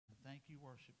you,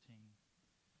 worship team.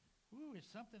 Ooh, it's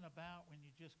something about when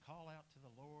you just call out to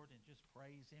the Lord and just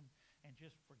praise Him and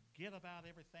just forget about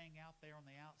everything out there on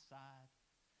the outside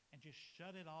and just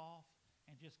shut it off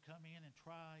and just come in and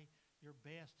try your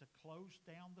best to close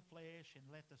down the flesh and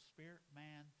let the spirit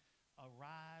man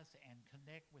arise and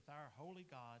connect with our holy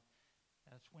God.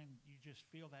 That's when you just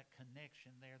feel that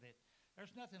connection there. That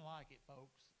there's nothing like it,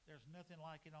 folks. There's nothing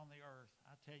like it on the earth.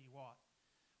 I tell you what.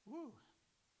 Woo.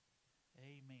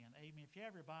 Amen. Amen. If you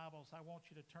have your Bibles, I want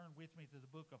you to turn with me to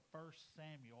the book of 1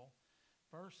 Samuel.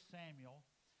 1 Samuel.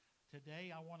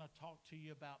 Today I want to talk to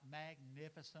you about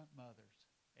magnificent mothers.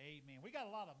 Amen. We got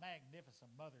a lot of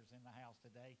magnificent mothers in the house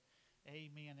today.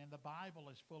 Amen. And the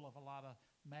Bible is full of a lot of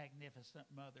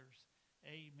magnificent mothers.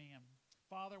 Amen.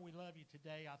 Father, we love you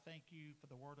today. I thank you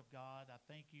for the Word of God. I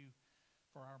thank you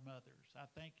for our mothers. I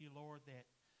thank you, Lord, that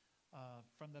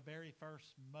from the very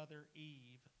first Mother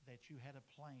Eve, that you had a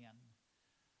plan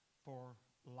for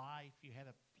life. You had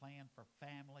a plan for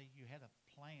family. You had a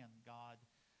plan, God,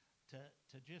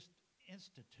 to just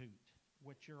institute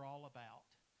what you're all about.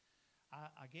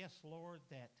 I guess, Lord,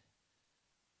 that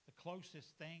the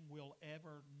closest thing we'll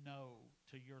ever know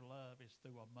to your love is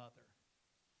through a mother.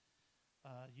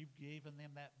 You've given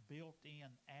them that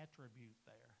built-in attribute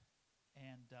there.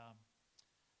 And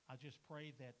I just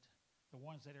pray that the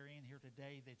ones that are in here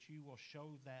today, that you will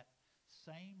show that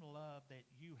same love that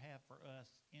you have for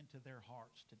us into their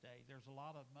hearts today. There's a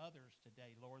lot of mothers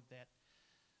today, Lord, that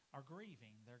are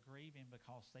grieving. They're grieving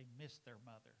because they missed their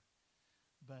mother.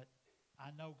 But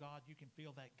I know, God, you can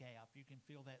fill that gap. You can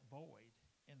fill that void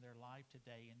in their life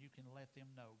today, and you can let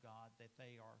them know, God, that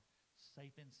they are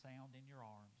safe and sound in your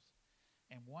arms.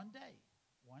 And one day,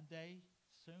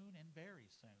 soon and very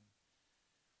soon,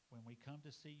 when we come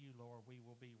to see you, Lord, we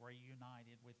will be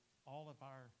reunited with all of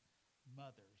our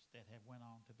mothers that have went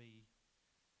on to be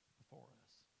before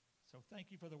us. So thank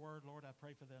you for the word, Lord. I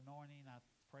pray for the anointing. I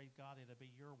pray, God, it'll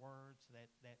be your words,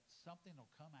 that something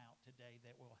will come out today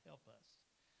that will help us,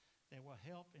 that will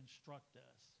help instruct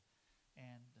us,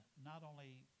 and not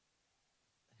only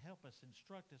help us,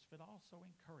 instruct us, but also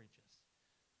encourage us,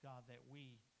 God, that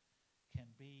we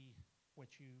can be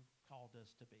what you called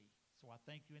us to be. So I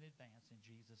thank you in advance in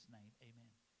Jesus' name.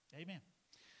 Amen. Amen.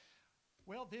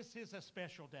 Well, this is a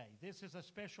special day. This is a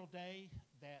special day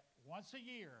that once a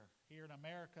year here in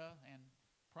America and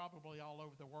probably all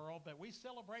over the world, but we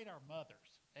celebrate our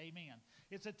mothers. Amen.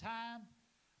 It's a time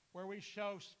where we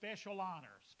show special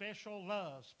honor, special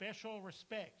love, special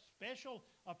respect, special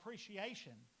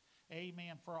appreciation,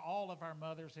 amen, for all of our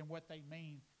mothers and what they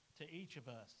mean to each of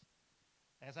us.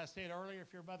 As I said earlier,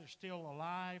 if your mother's still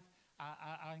alive,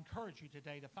 I encourage you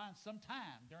today to find some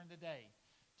time during the day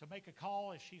to make a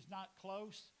call. If she's not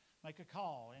close, make a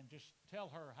call and just tell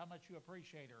her how much you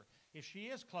appreciate her. If she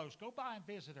is close, go by and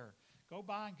visit her. Go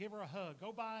by and give her a hug.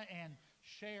 Go by and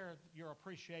share your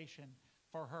appreciation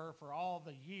for her for all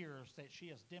the years that she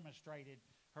has demonstrated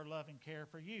her love and care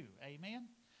for you. Amen?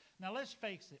 Now let's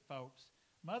face it, folks.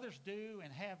 Mothers do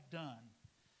and have done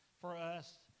for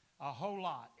us a whole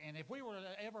lot. And if we were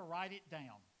to ever write it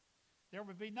down, there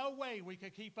would be no way we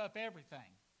could keep up everything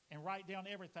and write down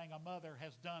everything a mother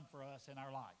has done for us in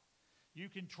our life. You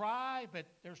can try, but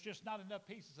there's just not enough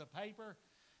pieces of paper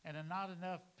and not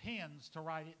enough pens to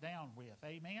write it down with.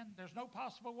 Amen? There's no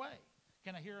possible way.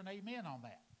 Can I hear an amen on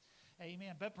that?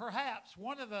 Amen. But perhaps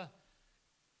one of the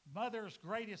mother's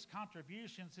greatest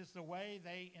contributions is the way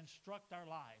they instruct our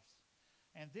lives.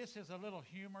 And this is a little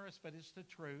humorous, but it's the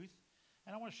truth.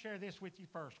 And I want to share this with you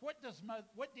first. What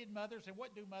did mothers and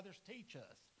what do mothers teach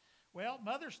us? Well,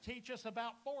 mothers teach us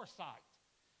about foresight.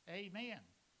 Amen.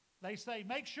 They say,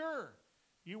 make sure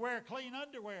you wear clean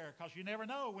underwear because you never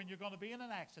know when you're going to be in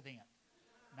an accident.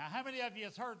 Now, how many of you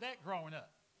has heard that growing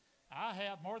up? I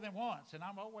have more than once, and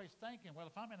I'm always thinking, well,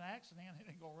 if I'm in an accident, it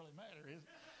ain't going to really matter, is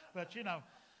it?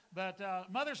 But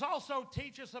mothers also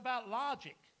teach us about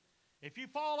logic. If you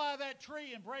fall out of that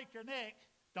tree and break your neck,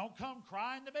 don't come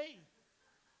crying to me.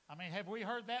 I mean, have we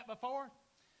heard that before?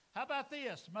 How about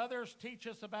this? Mothers teach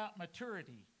us about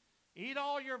maturity. Eat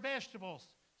all your vegetables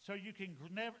so you can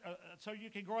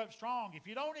grow up strong. If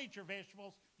you don't eat your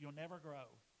vegetables, you'll never grow.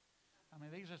 I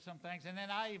mean, these are some things. And then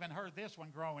I even heard this one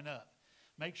growing up.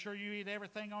 Make sure you eat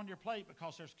everything on your plate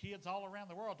because there's kids all around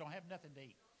the world don't have nothing to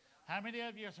eat. How many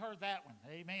of you has heard that one?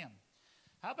 Amen.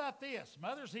 How about this?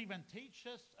 Mothers even teach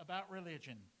us about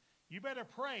religion. You better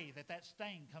pray that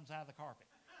stain comes out of the carpet.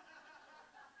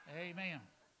 Amen.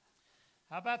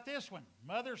 How about this one?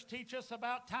 Mothers teach us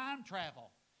about time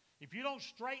travel. If you don't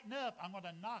straighten up, I'm going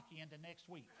to knock you into next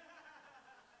week.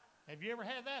 Have you ever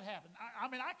had that happen? I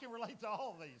mean, I can relate to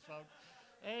all of these, folks.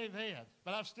 Amen.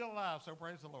 But I'm still alive, so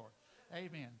praise the Lord.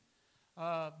 Amen.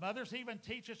 Mothers even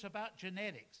teach us about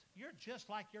genetics. You're just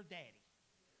like your daddy.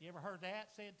 You ever heard that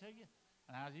said to you?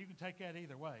 Now, you can take that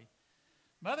either way.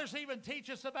 Mothers even teach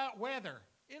us about weather.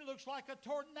 It looks like a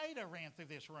tornado ran through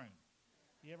this room.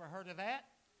 You ever heard of that?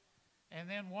 And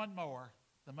then one more.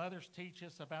 The mothers teach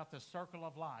us about the circle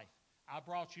of life. I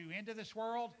brought you into this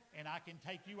world, and I can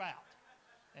take you out.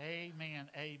 Amen,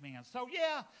 amen. So,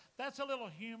 yeah, that's a little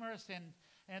humorous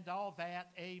and all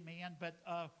that, amen. But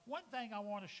one thing I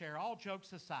want to share, all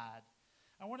jokes aside,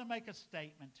 I want to make a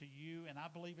statement to you, and I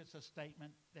believe it's a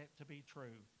statement that to be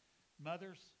true.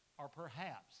 Mothers are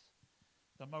perhaps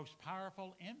the most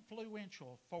powerful,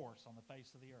 influential force on the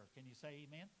face of the earth. Can you say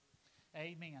amen?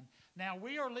 Amen. Now,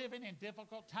 we are living in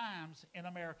difficult times in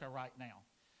America right now.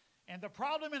 And the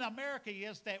problem in America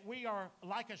is that we are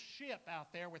like a ship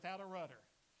out there without a rudder.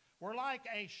 We're like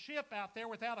a ship out there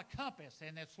without a compass,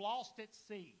 and it's lost at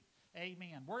sea.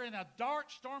 Amen. We're in a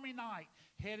dark, stormy night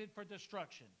headed for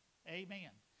destruction. Amen.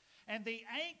 And the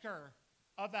anchor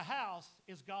of the house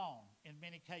is gone in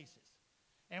many cases.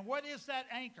 And what is that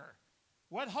anchor?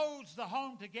 What holds the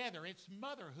home together? It's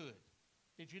motherhood.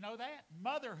 Did you know that?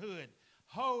 Motherhood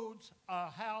holds a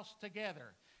house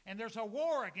together. And there's a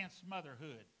war against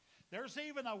motherhood. There's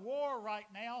even a war right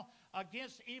now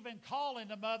against even calling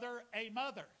a mother a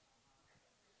mother.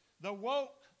 The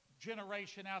woke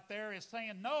generation out there is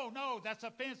saying, no, that's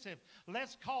offensive.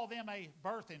 Let's call them a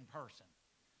birthing person.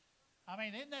 I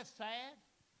mean, isn't that sad?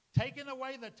 Taking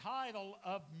away the title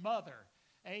of mother.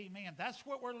 Amen. That's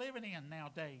what we're living in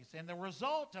nowadays. And the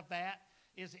result of that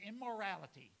is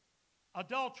immorality,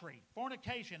 adultery,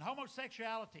 fornication,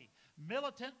 homosexuality,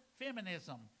 militant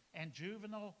feminism, and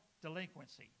juvenile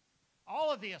delinquency.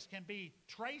 All of this can be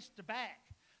traced back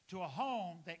to a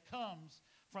home that comes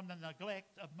from the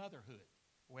neglect of motherhood,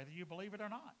 whether you believe it or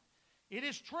not. It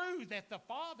is true that the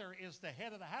father is the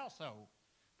head of the household,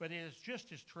 but it is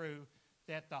just as true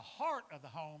that the heart of the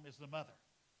home is the mother.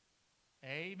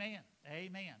 Amen.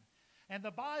 Amen. And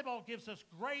the Bible gives us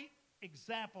great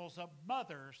examples of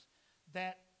mothers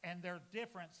that and their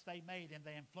difference they made and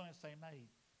the influence they made.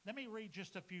 Let me read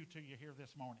just a few to you here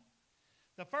this morning.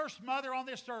 The first mother on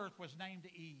this earth was named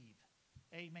Eve.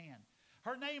 Amen.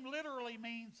 Her name literally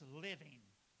means living.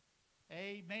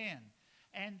 Amen.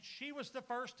 And she was the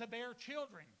first to bear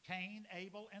children, Cain,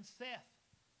 Abel, and Seth.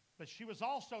 But she was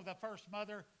also the first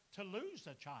mother to lose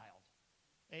a child.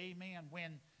 Amen.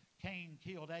 When Cain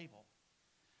killed Abel.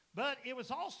 But it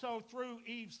was also through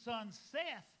Eve's son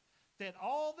Seth that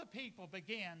all the people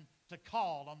began to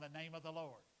call on the name of the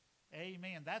Lord.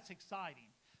 Amen. That's exciting.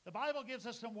 The Bible gives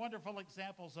us some wonderful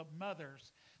examples of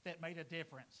mothers that made a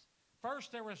difference.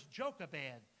 First, there was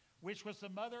Jochebed, which was the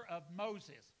mother of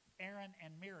Moses, Aaron,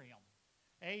 and Miriam.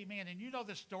 Amen. And you know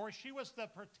the story. She was the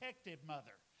protective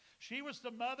mother. She was the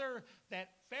mother that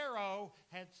Pharaoh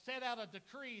had set out a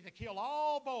decree to kill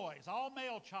all boys, all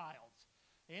male childs.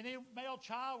 Any male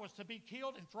child was to be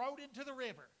killed and thrown into the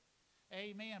river.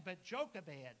 Amen. But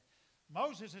Jochebed,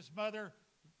 Moses' mother,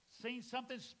 seen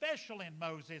something special in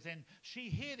Moses, and she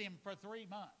hid him for 3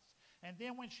 months. And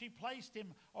then when she placed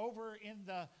him over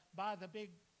by the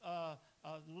big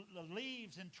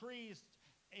leaves and trees,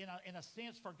 in a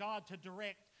sense for God to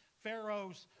direct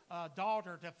Pharaoh's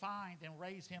daughter to find and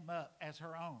raise him up as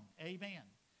her own. Amen.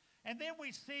 And then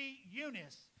we see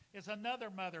Eunice is another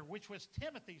mother, which was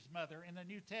Timothy's mother in the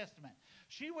New Testament.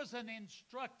 She was an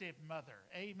instructive mother.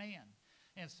 Amen.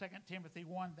 In 2 Timothy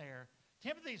 1 there.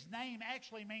 Timothy's name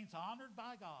actually means honored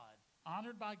by God.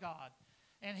 Honored by God.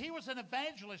 And he was an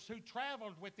evangelist who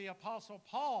traveled with the Apostle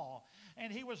Paul.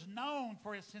 And he was known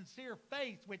for his sincere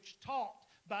faith, which taught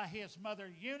by his mother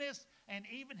Eunice and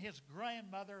even his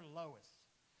grandmother Lois.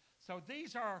 So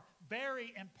these are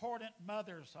very important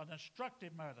mothers, an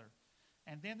instructive mother.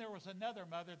 And then there was another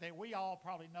mother that we all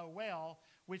probably know well,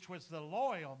 which was the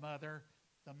loyal mother,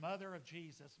 the mother of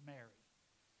Jesus, Mary.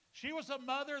 She was a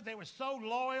mother that was so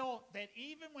loyal that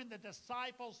even when the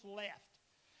disciples left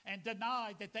and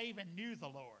denied that they even knew the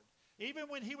Lord, even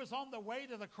when he was on the way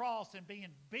to the cross and being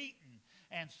beaten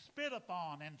and spit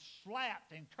upon and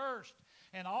slapped and cursed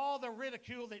and all the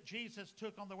ridicule that Jesus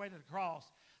took on the way to the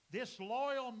cross, this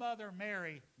loyal mother,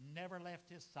 Mary, never left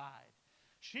his side.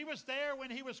 She was there when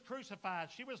he was crucified.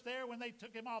 She was there when they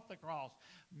took him off the cross.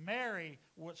 Mary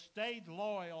stayed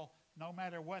loyal no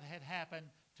matter what had happened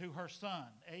to her son.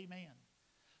 Amen.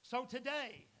 So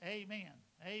today, amen,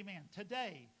 amen.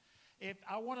 Today, if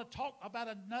I want to talk about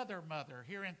another mother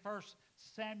here in 1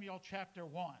 Samuel chapter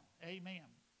 1. Amen.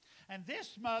 And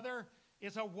this mother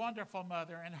is a wonderful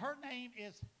mother, and her name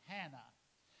is Hannah.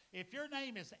 If your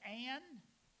name is Anne,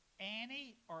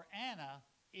 Annie, or Anna,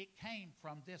 it came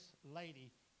from this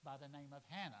lady by the name of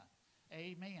Hannah.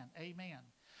 Amen. Amen.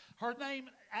 Her name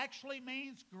actually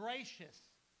means gracious.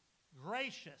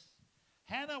 Gracious.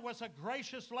 Hannah was a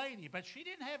gracious lady, but she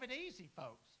didn't have it easy,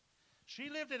 folks. She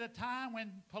lived at a time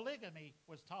when polygamy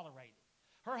was tolerated.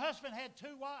 Her husband had 2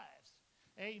 wives.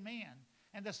 Amen.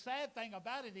 And the sad thing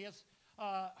about it is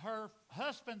her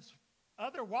husband's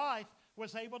other wife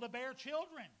was able to bear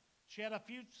children. She had a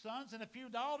few sons and a few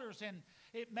daughters, and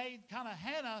it made kind of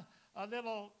Hannah a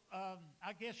little,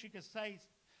 I guess you could say,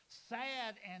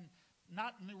 sad and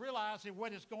not realizing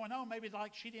what is going on. Maybe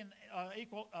like she didn't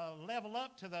level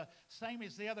up to the same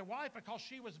as the other wife because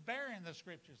she was barren, the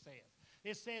scripture says.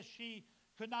 It says she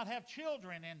could not have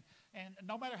children, and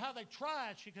no matter how they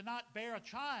tried, she could not bear a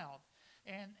child.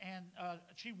 And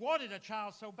she wanted a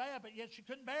child so bad, but yet she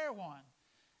couldn't bear one.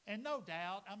 And no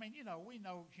doubt, I mean, we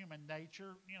know human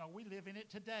nature. We live in it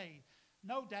today.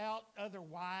 No doubt other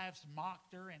wives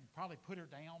mocked her and probably put her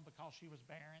down because she was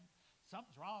barren.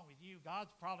 Something's wrong with you.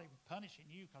 God's probably punishing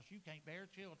you because you can't bear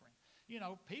children.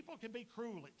 People can be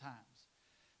cruel at times.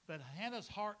 But Hannah's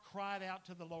heart cried out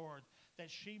to the Lord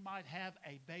that she might have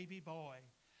a baby boy.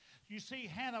 You see,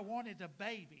 Hannah wanted a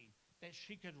baby that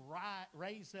she could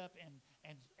raise up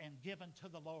and give unto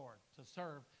the Lord to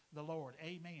serve the Lord.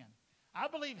 Amen. I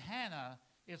believe Hannah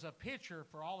is a picture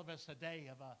for all of us today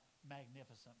of a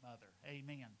magnificent mother.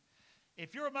 Amen.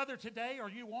 If you're a mother today or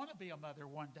you want to be a mother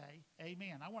one day,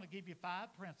 amen, I want to give you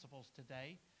 5 principles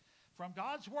today from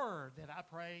God's Word that I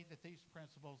pray that these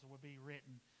principles will be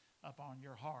written upon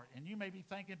your heart. And you may be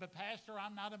thinking, but Pastor,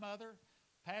 I'm not a mother.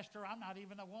 Pastor, I'm not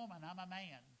even a woman. I'm a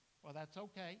man. Well, that's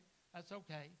okay. That's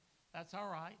okay. That's all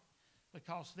right,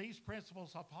 because these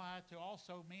principles apply to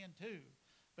also men too.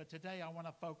 But today I want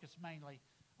to focus mainly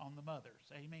on the mothers.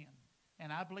 Amen.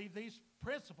 And I believe these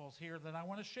principles here that I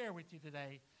want to share with you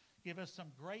today give us some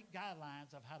great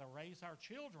guidelines of how to raise our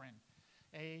children,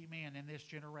 amen, in this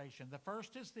generation. The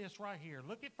first is this right here.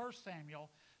 Look at 1 Samuel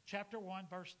chapter 1,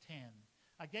 verse 10.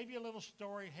 I gave you a little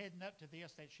story heading up to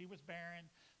this, that she was barren,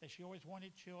 that she always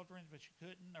wanted children, but she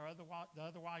couldn't, or the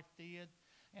other wife did,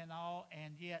 and all.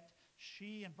 And yet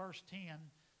she, in verse 10,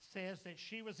 says that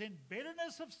she was in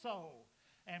bitterness of soul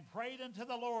and prayed unto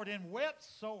the Lord and wept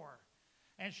sore.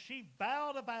 And she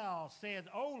bowed a vow, said,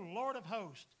 O Lord of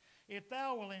hosts, if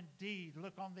thou wilt indeed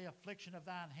look on the affliction of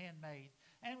thine handmaid,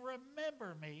 and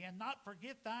remember me, and not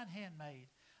forget thine handmaid,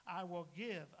 I will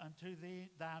give unto thee,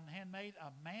 thine handmaid,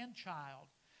 a man-child,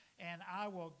 and I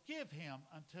will give him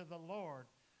unto the Lord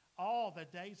all the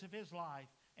days of his life,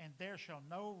 and there shall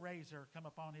no razor come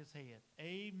upon his head.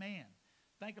 Amen.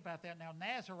 Think about that. Now,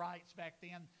 Nazarites back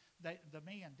then, the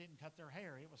men didn't cut their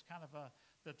hair. It was kind of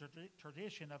the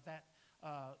tradition of that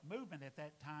movement at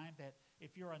that time, that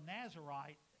if you're a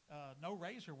Nazarite, no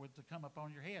razor would come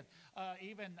upon your head.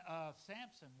 Even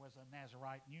Samson was a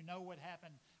Nazarite, and you know what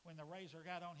happened when the razor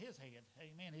got on his head.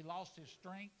 Amen. He lost his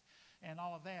strength and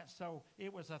all of that. So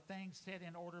it was a thing set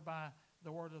in order by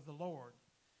the word of the Lord.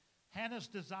 Hannah's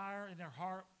desire in her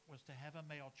heart was to have a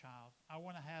male child. I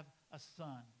want to have a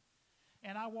son.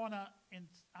 And I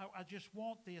just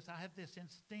want this. I have this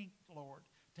instinct, Lord,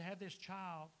 to have this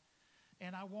child.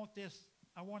 And I want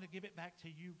to give it back to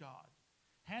you, God.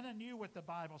 Hannah knew what the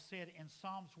Bible said in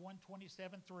Psalms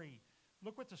 127:3.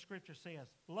 Look what the scripture says.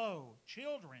 Lo,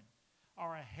 children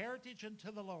are a heritage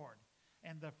unto the Lord,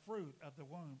 and the fruit of the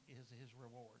womb is his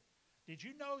reward. Did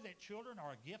you know that children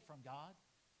are a gift from God?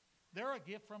 They're a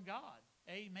gift from God.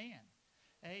 Amen.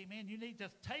 Amen. You need to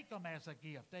take them as a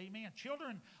gift. Amen.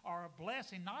 Children are a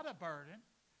blessing, not a burden.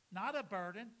 Not a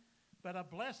burden, but a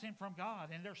blessing from God.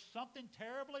 And there's something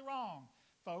terribly wrong,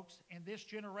 folks, in this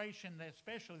generation,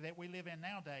 especially that we live in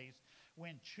nowadays,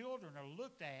 when children are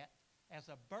looked at as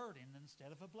a burden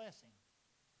instead of a blessing.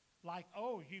 Like,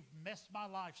 oh, you've messed my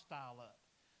lifestyle up.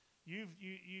 You've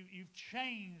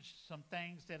changed some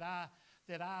things that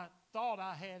I thought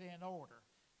I had in order.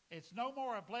 It's no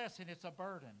more a blessing, it's a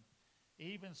burden.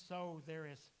 Even so, there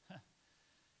is,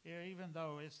 even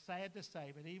though it's sad to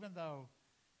say, but even though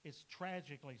it's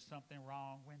tragically something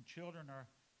wrong when children are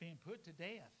being put to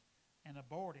death and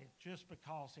aborted just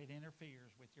because it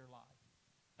interferes with your life.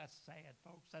 That's sad,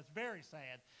 folks. That's very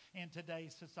sad in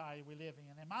today's society we live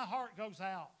in. And my heart goes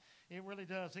out. It really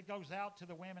does. It goes out to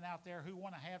the women out there who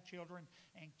want to have children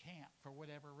and can't for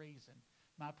whatever reason.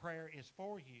 My prayer is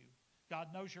for you. God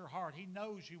knows your heart. He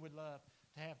knows you would love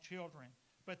to have children.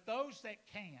 But those that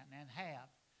can and have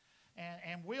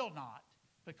and will not,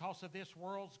 because of this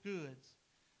world's goods,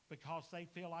 because they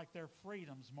feel like their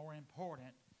freedom's more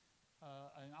important,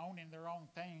 and owning their own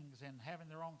things and having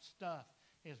their own stuff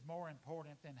is more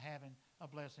important than having a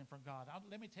blessing from God.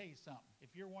 Let me tell you something.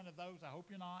 If you're one of those, I hope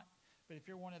you're not, But if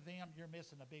you're one of them, you're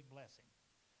missing a big blessing.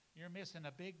 You're missing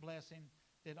a big blessing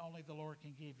that only the Lord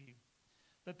can give you.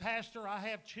 But Pastor, I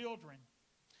have children,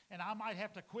 and I might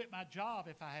have to quit my job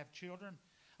if I have children.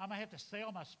 I may have to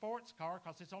sell my sports car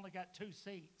because it's only got 2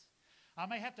 seats. I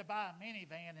may have to buy a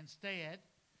minivan instead.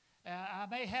 I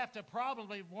may have to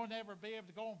probably won't ever be able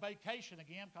to go on vacation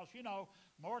again because,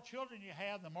 more children you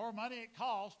have, the more money it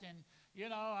costs. And,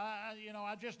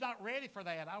 I'm just not ready for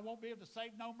that. I won't be able to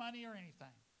save no money or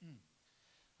anything.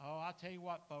 Oh, I'll tell you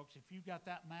what, folks, if you've got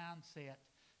that mindset,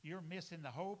 you're missing the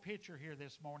whole picture here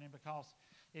this morning, because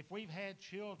if we've had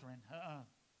children,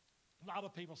 a lot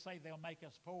of people say they'll make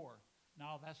us poor.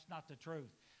 No, that's not the truth.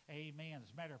 Amen.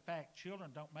 As a matter of fact, children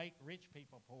don't make rich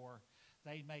people poor.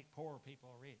 They make poor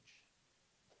people rich.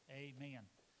 Amen.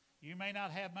 You may not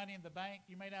have money in the bank.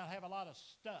 You may not have a lot of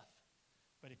stuff.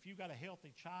 But if you've got a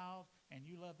healthy child and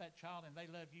you love that child and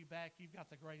they love you back, you've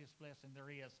got the greatest blessing there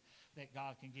is that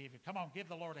God can give you. Come on, give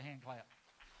the Lord a hand clap.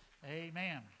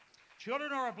 Amen.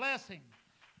 Children are a blessing.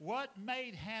 What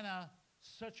made Hannah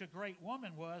such a great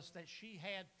woman was that she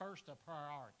had first a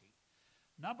priority.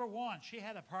 Number one, she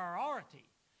had a priority.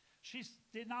 She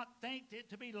did not think it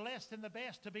to be less than the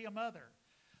best to be a mother.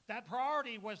 That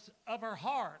priority was of her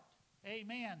heart.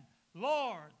 Amen.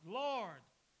 Lord, Lord,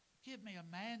 give me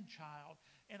a man-child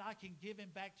and I can give him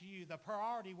back to you. The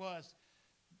priority was,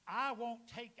 I won't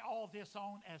take all this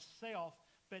on as self,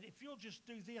 but if you'll just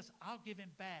do this, I'll give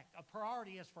him back. A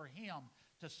priority is for him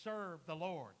to serve the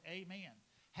Lord. Amen.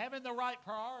 Having the right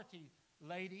priority,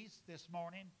 ladies, this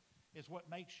morning, is what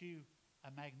makes you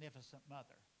a magnificent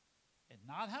mother. And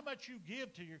not how much you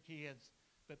give to your kids,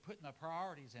 but putting the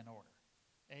priorities in order.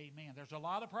 Amen. There's a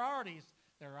lot of priorities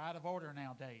that are out of order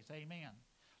nowadays. Amen.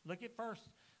 Look at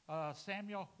 1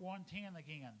 Samuel 1:10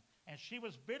 again. And she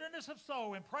was bitterness of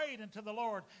soul and prayed unto the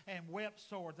Lord and wept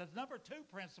sore. The number 2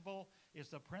 principle is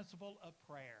the principle of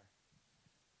prayer.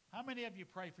 How many of you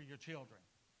pray for your children?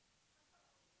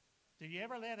 Do you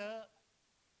ever let up?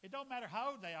 It don't matter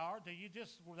how old they are.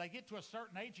 Will they get to a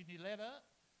certain age and you let up?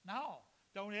 No.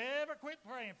 Don't ever quit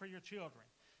praying for your children.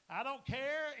 I don't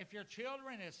care if your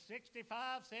children is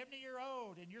 65,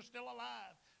 70-year-old and you're still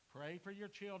alive. Pray for your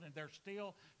children. They're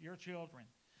still your children.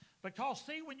 Because,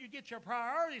 see, when you get your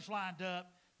priorities lined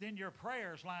up, then your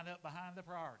prayers line up behind the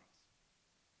priorities.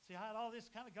 See how all this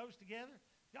kind of goes together?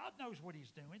 God knows what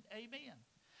He's doing. Amen.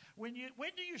 When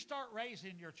do you start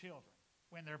raising your children?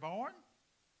 When they're born?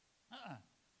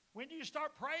 When do you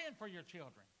start praying for your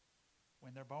children?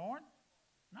 When they're born?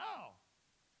 No.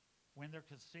 When they're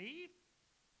conceived?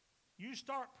 You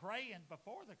start praying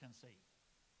before they're conceived.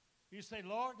 You say,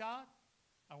 Lord God,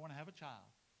 I want to have a child.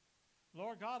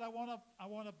 Lord God, I want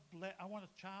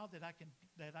a child that I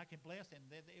can bless and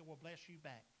that it will bless you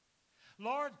back.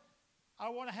 Lord, I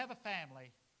want to have a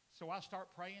family. So I start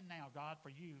praying now, God, for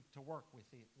you to work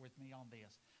with me on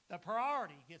this. The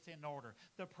priority gets in order.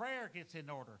 The prayer gets in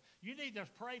order. You need to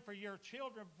pray for your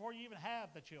children before you even have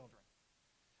the children.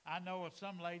 I know of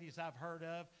some ladies I've heard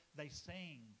of, they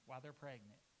sing while they're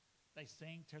pregnant. They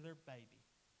sing to their baby.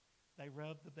 They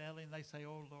rub the belly and they say,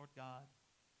 oh, Lord God,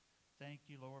 thank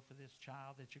you, Lord, for this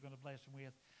child that you're going to bless them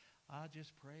with. I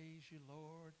just praise you,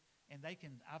 Lord. And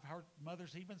I've heard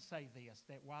mothers even say this,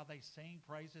 that while they sing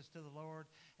praises to the Lord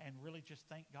and really just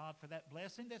thank God for that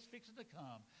blessing that's fixing to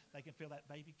come, they can feel that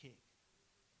baby kick.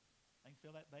 They can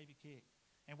feel that baby kick.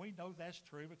 And we know that's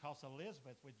true because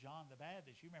Elizabeth with John the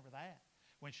Baptist, you remember that?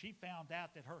 When she found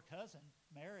out that her cousin,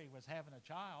 Mary, was having a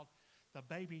child, the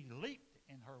baby leaped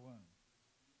in her womb.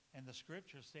 And the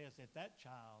scripture says that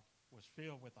child was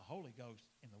filled with the Holy Ghost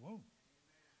in the womb.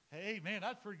 Amen.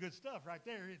 That's pretty good stuff right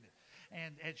there, isn't it?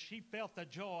 And she felt the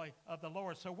joy of the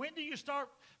Lord. So when do you start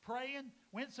praying?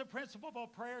 When's the principle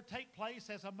of prayer take place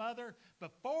as a mother?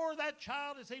 Before that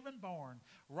child is even born.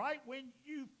 Right when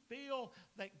you feel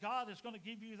that God is going to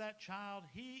give you that child,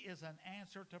 He is an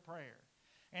answer to prayer.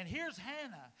 And here's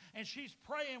Hannah, and she's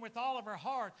praying with all of her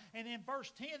heart. And in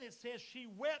verse 10 it says she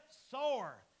wept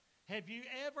sore. Have you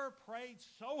ever prayed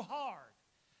so hard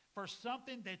for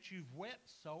something that you've wept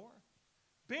sore?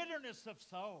 Bitterness of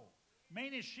soul,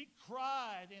 meaning she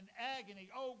cried in agony,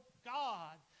 oh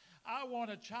God, I want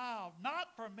a child, not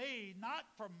for me, not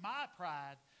for my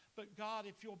pride, but God,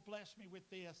 if you'll bless me with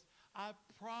this, I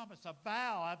promise, I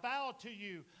vow to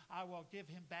you, I will give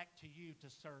him back to you to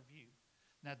serve you.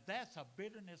 Now that's a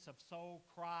bitterness of soul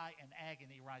cry and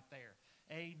agony right there.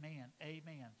 Amen,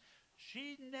 amen.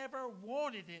 She never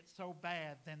wanted it so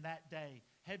bad than that day.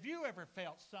 Have you ever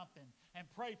felt something and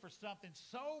prayed for something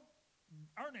so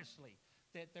earnestly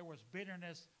that there was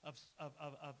bitterness of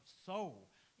soul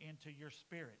into your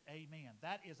spirit? Amen.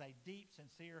 That is a deep,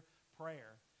 sincere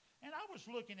prayer. And I was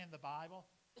looking in the Bible,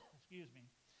 excuse me,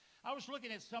 I was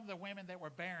looking at some of the women that were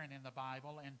barren in the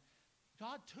Bible, and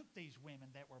God took these women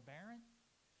that were barren,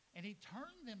 and He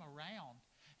turned them around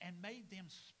and made them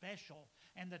special.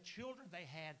 And the children they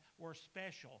had were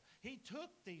special. He took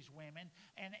these women,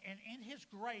 and in His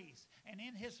grace and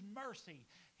in His mercy,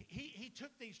 he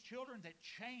took these children that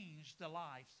changed the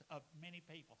lives of many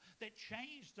people, that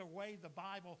changed the way the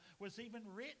Bible was even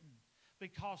written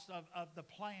because of the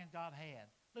plan God had.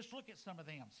 Let's look at some of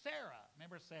them. Sarah,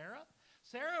 remember Sarah?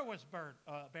 Sarah was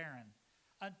barren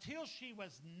until she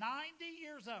was 90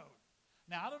 years old.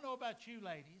 Now, I don't know about you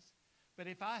ladies, but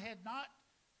if I had not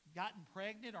gotten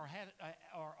pregnant or had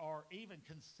or even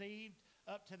conceived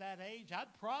up to that age, I'd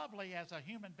probably, as a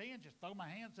human being, just throw my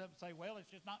hands up and say, well,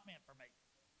 it's just not meant for me.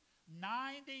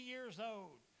 90 years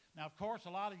old. Now, of course, a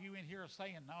lot of you in here are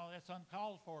saying, no, that's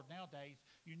uncalled for nowadays.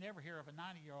 You never hear of a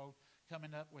 90-year-old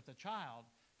coming up with a child.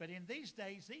 But in these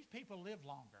days, these people live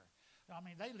longer. I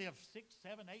mean, they live 6,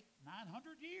 7, 8,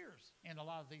 900 years in a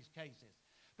lot of these cases.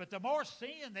 But the more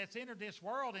sin that's entered this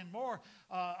world and more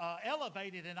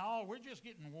elevated and all, we're just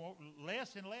getting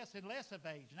less and less and less of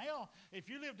age. Now, if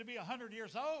you live to be 100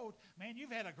 years old, man,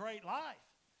 you've had a great life.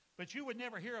 But you would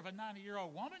never hear of a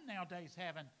 90-year-old woman nowadays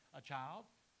having a child.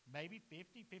 Maybe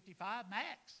 50, 55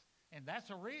 max. And that's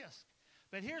a risk.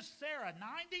 But here's Sarah,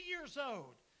 90 years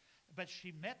old. But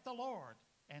she met the Lord.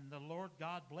 And the Lord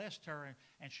God blessed her.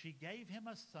 And she gave him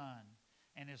a son.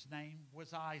 And his name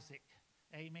was Isaac.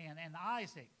 Amen. And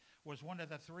Isaac was one of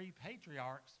the 3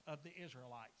 patriarchs of the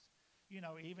Israelites. You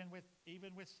know, even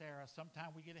with Sarah,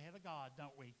 sometimes we get ahead of God,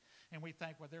 don't we? And we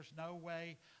think, well, there's no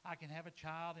way I can have a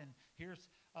child. And here's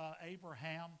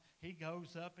Abraham. He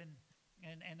goes up and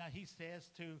he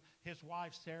says to his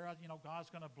wife Sarah, you know, God's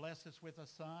going to bless us with a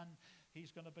son.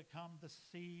 He's going to become the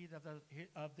seed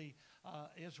of the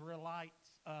Israelite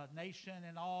nation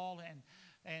and all.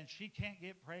 And she can't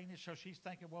get pregnant, so she's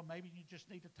thinking, well, maybe you just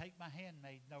need to take my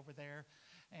handmaiden over there.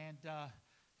 And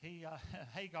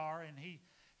Hagar, and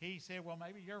he said, well,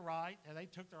 maybe you're right. And they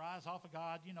took their eyes off of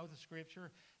God, you know, the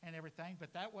scripture and everything.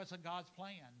 But that wasn't God's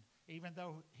plan. Even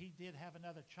though he did have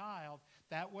another child,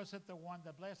 that wasn't the one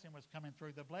the blessing was coming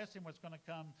through. The blessing was going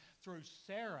to come through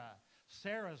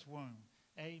Sarah's womb.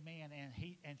 Amen.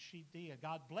 And she did.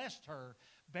 God blessed her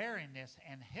barrenness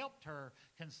and helped her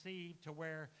conceive to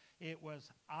where it was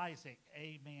Isaac.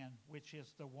 Amen. Which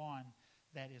is the one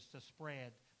that is to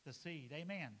spread the seed.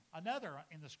 Amen. Another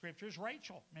in the scriptures,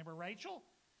 Rachel. Remember Rachel?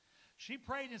 She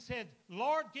prayed and said,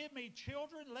 Lord, give me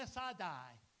children lest I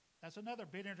die. That's another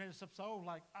bitterness of soul,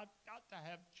 like, I've got to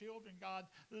have children, God,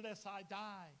 lest I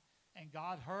die. And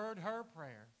God heard her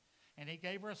prayer. And he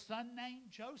gave her a son named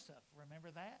Joseph.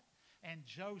 Remember that? And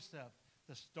Joseph,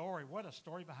 the story, what a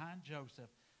story behind Joseph.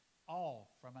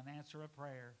 All from an answer of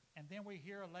prayer. And then we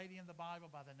hear a lady in the Bible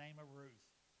by the name of Ruth.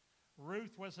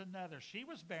 Ruth was another. She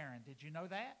was barren. Did you know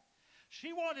that?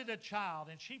 She wanted a child,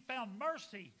 and she found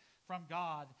mercy from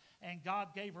God. And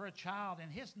God gave her a child,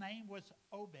 and his name was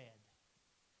Obed.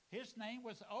 His name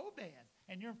was Obed.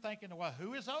 And you're thinking, well,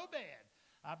 who is Obed?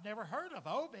 I've never heard of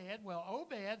Obed. Well,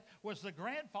 Obed was the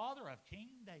grandfather of King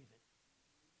David.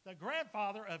 The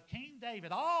grandfather of King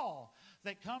David. All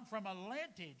that come from a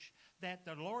lineage that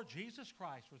the Lord Jesus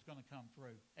Christ was going to come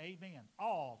through. Amen.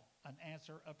 All an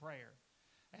answer of prayer.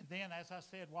 And then, as I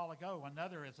said a while ago,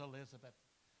 another is Elizabeth.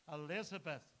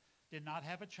 Elizabeth did not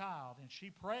have a child, and she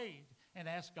prayed and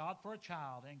asked God for a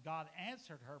child, and God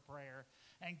answered her prayer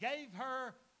and gave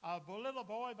her a little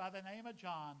boy by the name of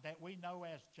John that we know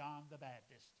as John the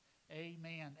Baptist.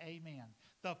 Amen, amen.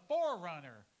 The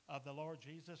forerunner of the Lord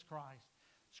Jesus Christ.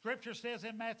 Scripture says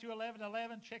in Matthew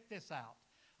 11:11, check this out.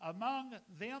 Among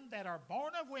them that are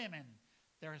born of women,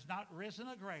 there has not risen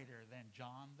a greater than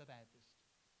John the Baptist.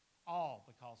 All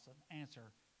because of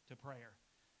answer to prayer.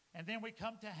 And then we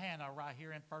come to Hannah right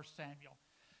here in 1 Samuel,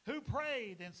 who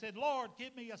prayed and said, Lord,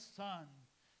 give me a son.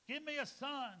 Give me a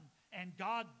son. And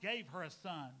God gave her a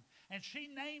son. And she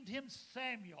named him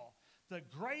Samuel, the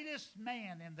greatest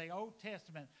man in the Old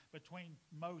Testament between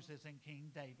Moses and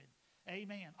King David.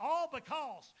 Amen. All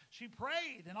because she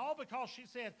prayed, and all because she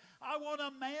said, I want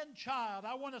a man child.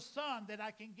 I want a son that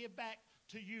I can give back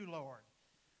to you, Lord.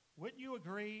 Wouldn't you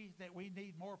agree that we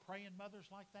need more praying mothers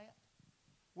like that?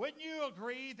 Wouldn't you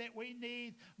agree that we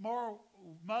need more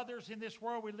mothers in this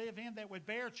world we live in that would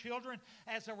bear children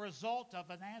as a result of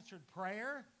an answered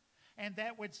prayer? And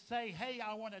that would say, hey,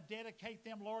 I want to dedicate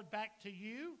them, Lord, back to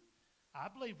you? I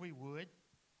believe we would.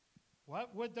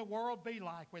 What would the world be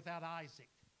like without Isaac,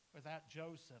 without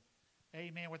Joseph,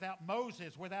 Amen. Without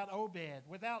Moses, without Obed,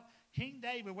 without King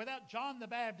David, without John the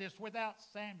Baptist, without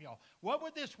Samuel. What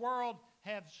would this world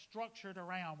have structured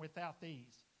around without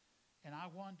these? And I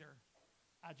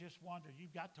just wonder,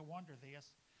 you've got to wonder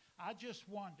this. I just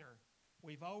wonder,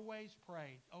 we've always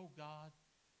prayed, oh God,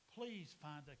 please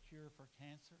find a cure for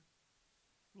cancer.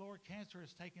 Lord, cancer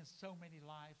has taken so many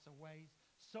lives away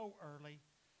so early.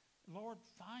 Lord,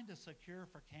 find us a cure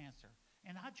for cancer.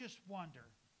 And I just wonder,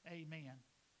 amen,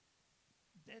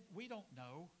 that we don't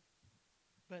know,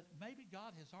 but maybe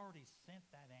God has already sent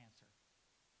that answer,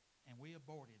 and we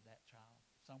aborted that child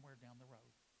somewhere down the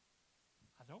road.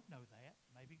 I don't know that.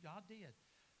 Maybe God did.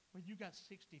 When you got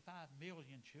 65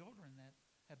 million children that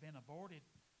have been aborted,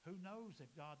 who knows if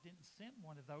God didn't send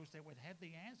one of those that would have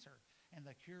the answer and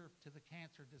the cure to the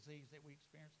cancer disease that we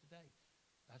experience today.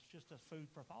 That's just a food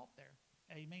for thought there.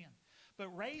 Amen. But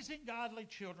raising godly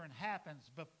children happens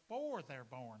before they're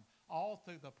born, all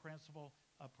through the principle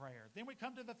of prayer. Then we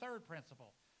come to the third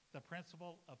principle, the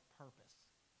principle of purpose.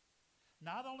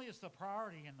 Not only is the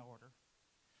priority in order,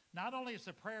 not only is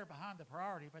the prayer behind the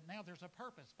priority, but now there's a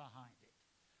purpose behind it.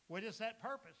 What is that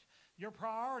purpose? Your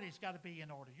priority's got to be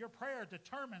in order. Your prayer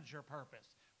determines your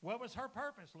purpose. What was her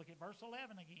purpose? Look at verse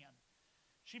 11 again.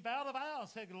 She bowed a vow and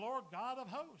said, Lord God of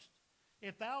hosts,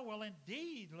 if thou wilt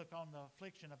indeed look on the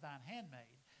affliction of thine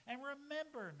handmaid, and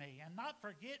remember me, and not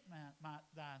forget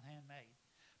thine handmaid,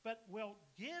 but wilt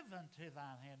give unto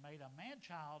thine handmaid a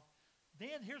man-child,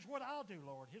 then here's what I'll do,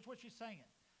 Lord. Here's what she's saying.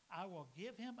 I will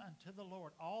give him unto the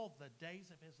Lord all the days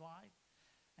of his life,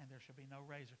 and there shall be no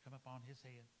razor come upon his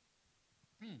head.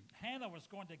 Hannah was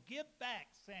going to give back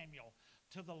Samuel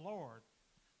to the Lord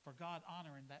for God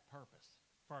honoring that purpose.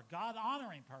 For a God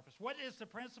honoring purpose. What is the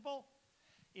principle?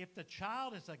 If the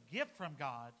child is a gift from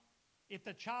God, if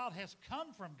the child has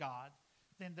come from God,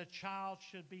 then the child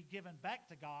should be given back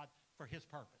to God for his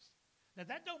purpose. Now,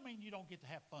 that don't mean you don't get to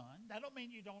have fun. That don't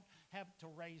mean you don't have to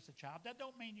raise the child. That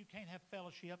don't mean you can't have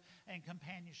fellowship and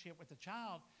companionship with the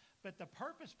child. But the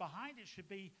purpose behind it should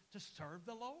be to serve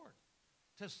the Lord,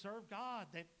 to serve God,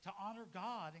 to honor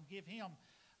God and give him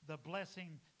the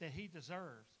blessing that he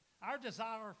deserves. Our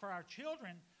desire for our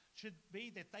children should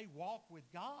be that they walk with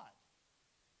God,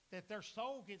 that their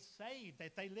soul gets saved,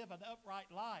 that they live an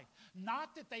upright life,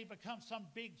 not that they become some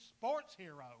big sports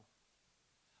hero.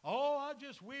 Oh, I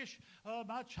just wish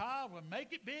my child would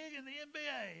make it big in the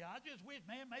NBA. I just wish,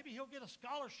 man, maybe he'll get a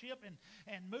scholarship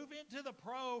and move into the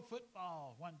pro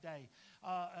football one day.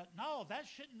 No, that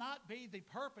should not be the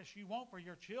purpose you want for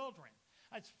your children.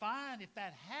 It's fine if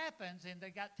that happens and they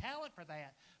got talent for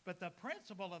that. But the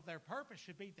principle of their purpose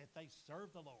should be that they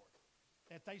serve the Lord.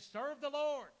 That they serve the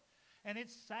Lord. And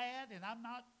it's sad, and I'm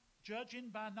not judging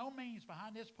by no means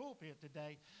behind this pulpit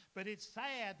today, but it's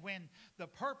sad when the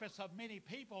purpose of many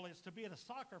people is to be at a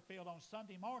soccer field on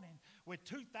Sunday morning with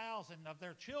 2,000 of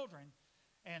their children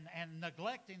and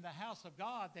neglecting the house of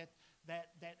God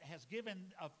that has given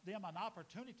them an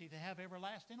opportunity to have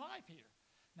everlasting life here.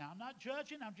 Now, I'm not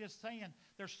judging. I'm just saying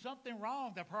there's something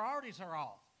wrong. The priorities are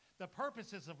off. The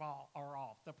purposes are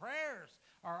off. The prayers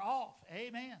are off.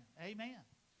 Amen. Amen.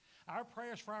 Our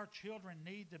prayers for our children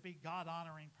need to be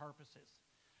God-honoring purposes.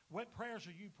 What prayers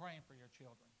are you praying for your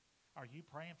children? Are you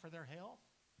praying for their health?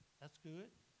 That's good.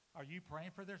 Are you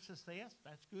praying for their success?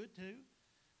 That's good too.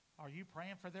 Are you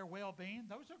praying for their well-being?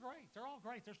 Those are great. They're all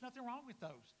great. There's nothing wrong with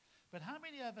those. But how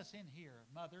many of us in here,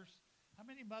 mothers, how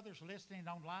many mothers listening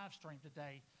on live stream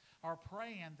today are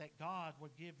praying that God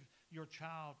would give your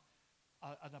child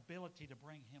an ability to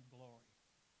bring him glory?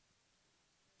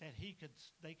 That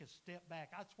they could step back.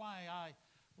 That's why I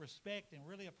respect and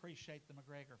really appreciate the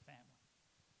McGregor family.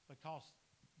 Because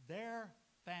their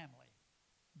family,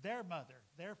 their mother,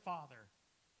 their father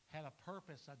had a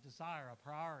purpose, a desire, a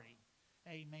priority,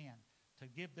 amen, to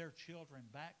give their children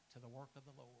back to the work of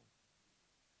the Lord.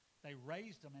 They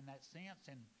raised them in that sense,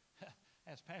 and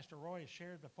as Pastor Roy has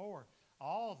shared before,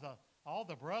 all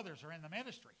the brothers are in the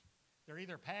ministry. They're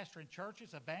either pastoring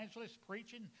churches, evangelists,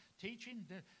 preaching, teaching.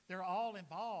 They're all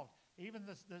involved. Even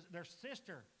their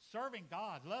sister serving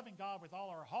God, loving God with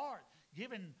all her heart,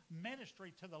 giving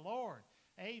ministry to the Lord.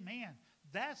 Amen.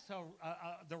 That's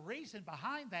the reason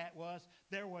behind that was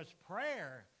there was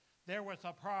prayer. There was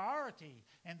a priority,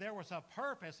 and there was a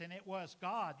purpose, and it was,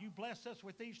 God, you bless us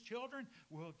with these children,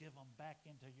 we'll give them back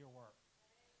into your work.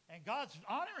 And God's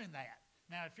honoring that.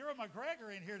 Now, if you're a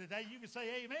McGregor in here today, you can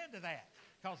say amen to that,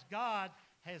 because God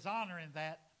has honoring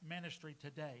that ministry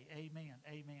today. Amen.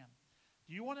 Amen.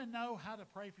 Do you want to know how to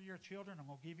pray for your children? I'm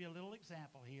going to give you a little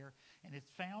example here, and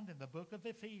it's found in the book of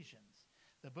Ephesians.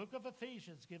 The book of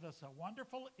Ephesians gives us a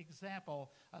wonderful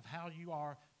example of how you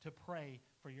are to pray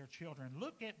for your children.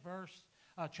 Look at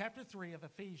chapter 3 of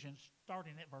Ephesians,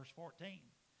 starting at verse 14.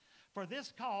 For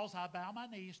this cause I bow my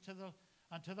knees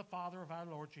unto the Father of our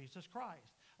Lord Jesus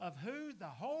Christ, of whom the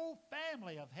whole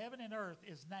family of heaven and earth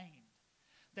is named,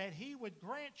 that he would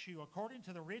grant you, according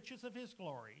to the riches of his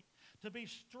glory, to be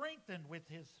strengthened with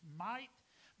his might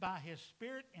by his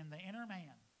Spirit in the inner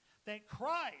man, that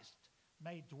Christ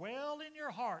may dwell in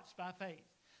your hearts by faith,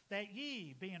 that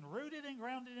ye, being rooted and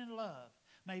grounded in love,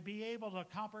 may be able to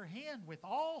comprehend with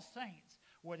all saints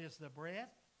what is the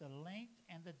breadth, the length,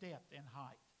 and the depth and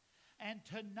height, and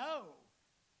to know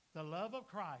the love of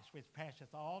Christ which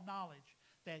passeth all knowledge,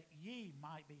 that ye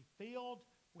might be filled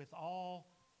with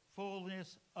all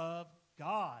fullness of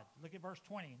God. Look at verse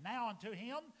 20. Now unto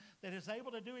him that is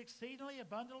able to do exceedingly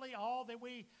abundantly all that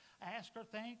we ask or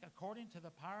think, according to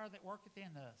the power that worketh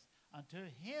in us, unto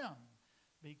him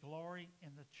be glory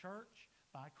in the church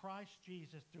by Christ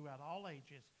Jesus throughout all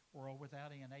ages, world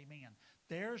without end. Amen.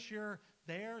 There's your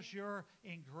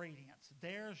ingredients.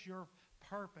 There's your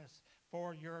purpose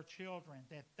for your children,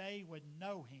 that they would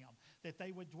know him, that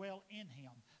they would dwell in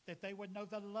him, that they would know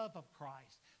the love of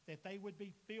Christ, that they would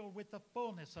be filled with the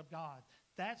fullness of God.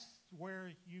 That's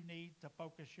where you need to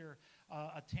focus your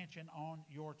attention on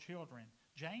your children.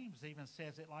 James even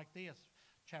says it like this,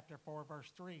 chapter 4,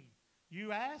 verse 3.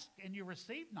 You ask and you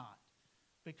receive not,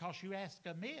 because you ask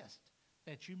amiss,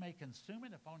 that you may consume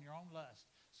it upon your own lust.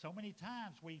 So many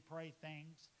times we pray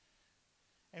things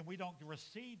and we don't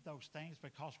receive those things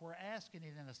because we're asking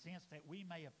it in a sense that we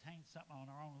may obtain something on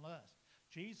our own lust.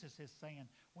 Jesus is saying,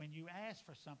 when you ask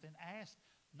for something, ask,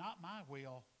 not my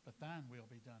will, but thine will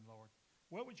be done, Lord.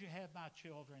 What would you have my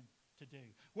children to do?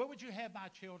 What would you have my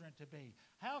children to be?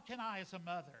 How can I, as a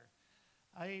mother,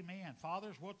 amen.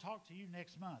 Fathers, we'll talk to you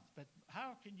next month. But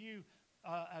how can you,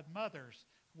 mothers,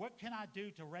 what can I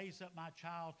do to raise up my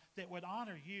child that would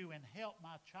honor you and help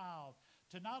my child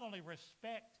to not only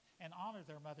respect and honor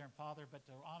their mother and father, but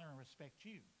to honor and respect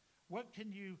you? What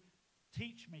can you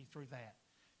teach me through that?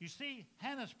 You see,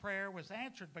 Hannah's prayer was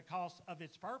answered because of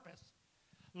its purpose.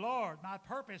 Lord, my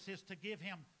purpose is to give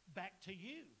him back to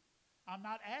you. I'm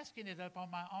not asking it up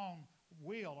on my own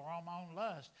will or on my own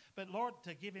lust, but Lord,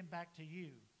 to give him back to you.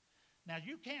 Now,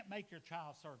 you can't make your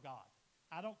child serve God.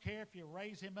 I don't care if you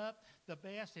raise him up the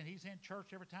best and he's in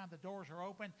church every time the doors are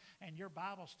open and you're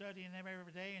Bible studying him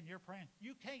every day and you're praying.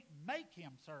 You can't make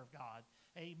him serve God.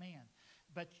 Amen.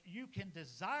 But you can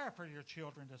desire for your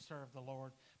children to serve the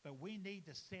Lord, but we need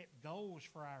to set goals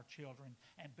for our children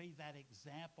and be that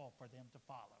example for them to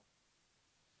follow.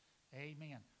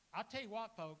 Amen. I'll tell you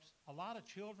what, folks, a lot of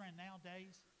children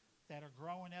nowadays that are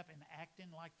growing up and acting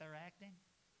like they're acting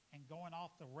and going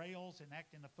off the rails and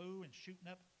acting a fool and shooting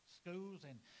up schools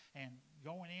and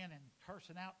going in and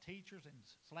cursing out teachers and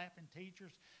slapping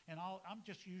teachers and all. I'm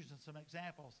just using some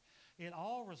examples. It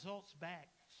all results back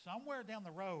somewhere down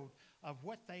the road of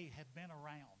what they have been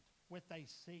around, what they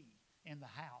see in the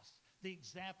house, the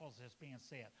examples that's being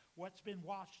set, what's been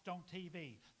watched on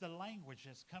TV, the language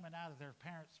that's coming out of their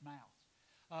parents'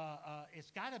 mouths.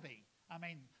 It's got to be. I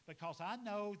mean, because I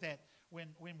know that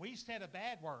when we said a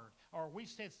bad word or we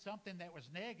said something that was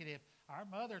negative, our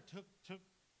mother took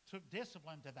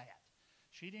discipline to that.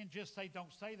 She didn't just say,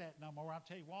 don't say that no more. I'll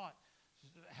tell you what,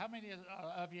 how many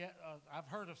of you, I've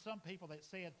heard of some people that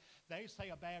said they say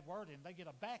a bad word and they get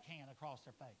a backhand across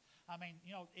their face. I mean,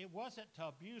 you know, it wasn't to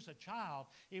abuse a child.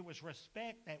 It was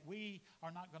respect that we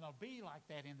are not going to be like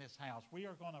that in this house. We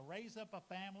are going to raise up a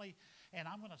family, and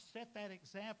I'm going to set that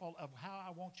example of how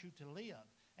I want you to live.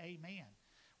 Amen.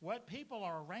 What people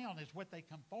are around is what they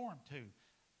conform to.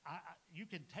 You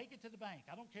can take it to the bank.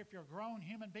 I don't care if you're a grown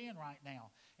human being right now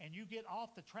and you get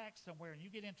off the track somewhere and you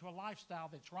get into a lifestyle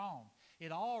that's wrong.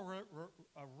 It all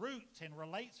roots and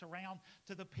relates around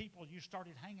to the people you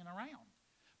started hanging around.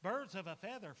 Birds of a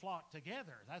feather flock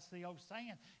together. That's the old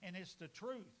saying, and it's the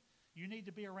truth. You need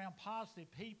to be around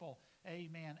positive people,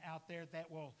 amen, out there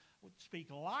that will speak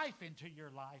life into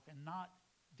your life and not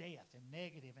death and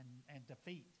negative and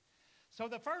defeat. So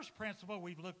the first principle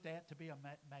we've looked at to be a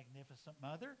magnificent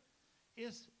mother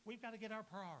is we've got to get our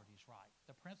priorities right,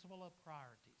 the principle of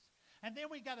priorities. And then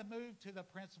we've got to move to the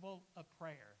principle of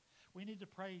prayer. We need to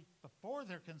pray before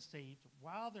they're conceived,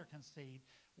 while they're conceived,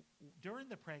 during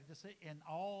the pregnancy, in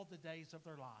all the days of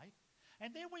their life.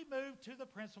 And then we move to the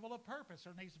principle of purpose.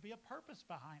 There needs to be a purpose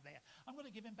behind that. I'm going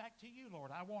to give him back to you,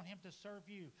 Lord. I want him to serve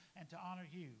you and to honor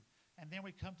you. And then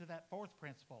we come to that fourth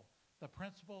principle, the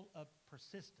principle of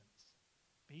persistence.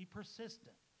 Be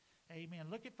persistent. Amen.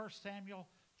 Look at 1 Samuel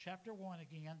chapter 1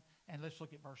 again, and let's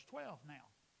look at verse 12 now.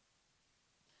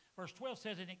 Verse 12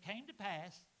 says, and it came to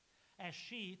pass, as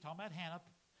she, talking about Hannah,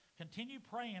 continued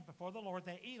praying before the Lord,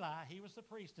 that Eli, he was the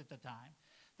priest at the time,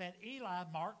 that Eli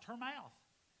marked her mouth.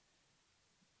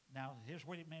 Now, here's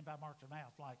what it meant by marked her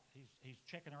mouth. Like he's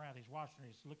checking her out, he's watching her,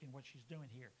 he's looking what she's doing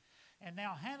here. And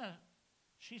now Hannah,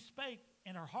 she spake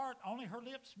in her heart, only her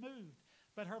lips moved,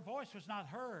 but her voice was not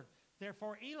heard.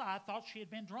 Therefore Eli thought she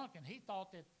had been drunken. He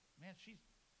thought that, man, she's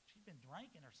been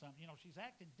drinking or something. You know, she's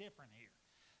acting different here.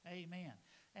 Amen.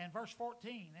 And verse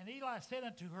 14, and Eli said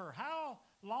unto her, how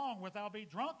long wilt thou be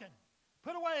drunken?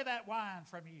 Put away that wine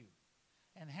from you.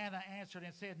 And Hannah answered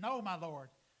and said, no, my Lord,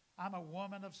 I'm a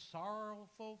woman of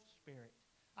sorrowful spirit.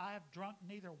 I have drunk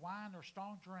neither wine nor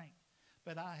strong drink,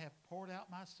 but I have poured out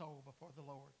my soul before the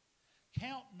Lord.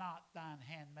 Count not thine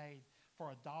handmaid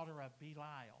for a daughter of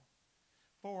Belial.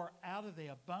 For out of the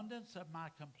abundance of my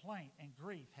complaint and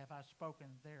grief have I spoken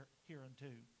there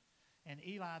hereunto. And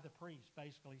Eli the priest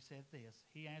basically said this.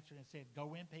 He answered and said,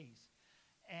 go in peace.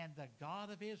 And the God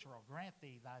of Israel grant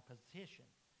thee thy petition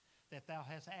that thou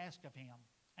hast asked of him.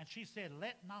 And she said,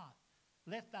 let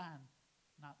thine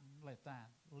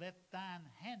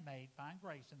handmaid find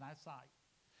grace in thy sight.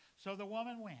 So the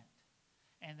woman went,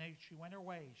 and as she went her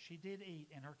way, she did eat,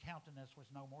 and her countenance was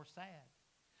no more sad.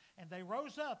 And they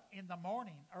rose up in the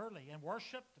morning early and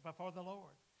worshipped before the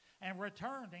Lord, and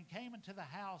returned and came into the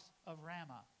house of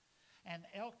Ramah. And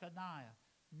Elkanah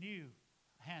knew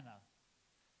Hannah.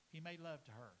 He made love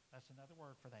to her. That's another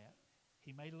word for that.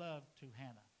 He made love to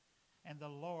Hannah. And the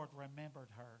Lord remembered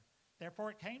her.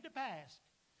 Therefore it came to pass,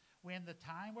 when the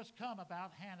time was come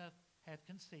about Hannah had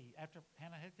conceived, after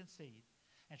Hannah had conceived,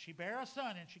 and she bare a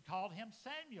son, and she called him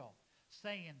Samuel,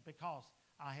 saying, because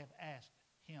I have asked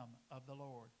him of the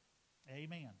Lord.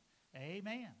 Amen.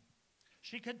 Amen.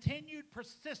 She continued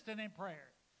persistent in prayer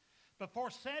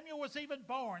before Samuel was even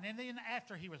born, and then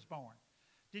after he was born.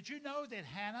 Did you know that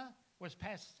Hannah was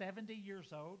past 70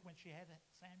 years old when she had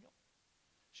Samuel?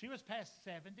 She was past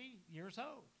 70 years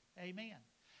old. Amen.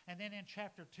 And then in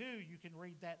chapter 2, you can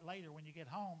read that later when you get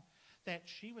home, that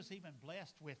she was even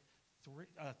blessed with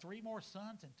three more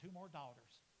sons and 2 more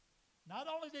daughters. Not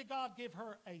only did God give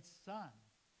her a son,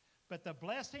 but the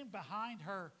blessing behind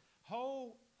her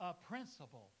whole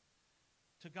principle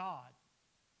to God,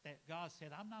 that God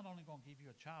said, I'm not only going to give you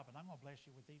a child, but I'm going to bless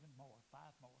you with even more, 5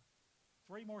 more.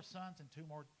 3 more sons and 2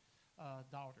 more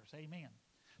daughters. Amen.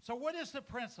 So what is the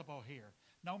principle here?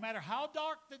 No matter how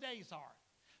dark the days are,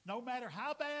 no matter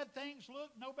how bad things look,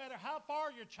 no matter how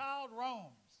far your child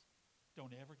roams,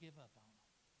 don't ever give up on them.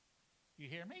 You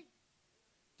hear me?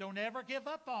 Don't ever give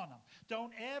up on them.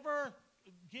 Don't ever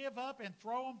give up and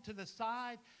throw them to the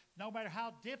side. No matter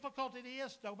how difficult it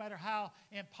is, no matter how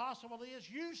impossible it is,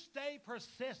 you stay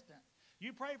persistent.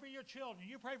 You pray for your children.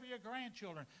 You pray for your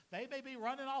grandchildren. They may be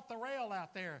running off the rail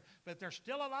out there, but they're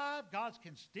still alive. God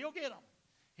can still get them.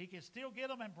 He can still get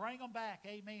them and bring them back.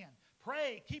 Amen.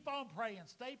 Pray. Keep on praying.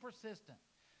 Stay persistent.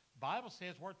 The Bible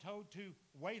says we're told to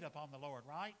wait upon the Lord,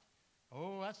 right?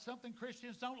 Oh, that's something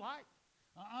Christians don't like.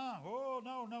 Oh,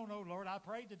 no, Lord. I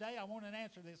prayed today. I want an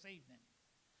answer this evening.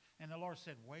 And the Lord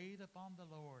said, wait upon the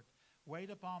Lord. Wait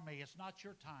upon me. It's not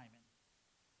your timing.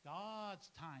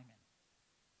 God's timing.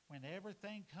 When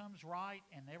everything comes right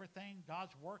and everything,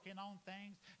 God's working on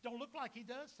things. Don't look like he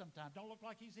does sometimes. Don't look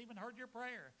like he's even heard your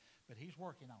prayer. But he's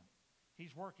working on it.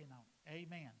 He's working on it.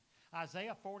 Amen.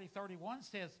 Isaiah 40:31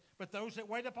 says, but those that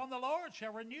wait upon the Lord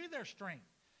shall renew their strength.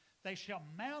 They shall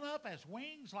mount up as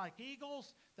wings like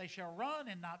eagles. They shall run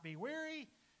and not be weary.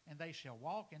 And they shall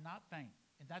walk and not faint.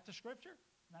 Isn't that the scripture?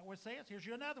 Isn't that what it says? Here's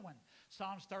you another one.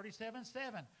 Psalms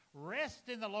 37:7. Rest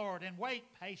in the Lord and wait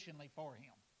patiently for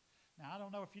him. Now, I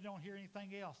don't know if you don't hear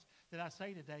anything else that I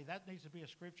say today. That needs to be a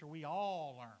scripture we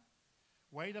all learn.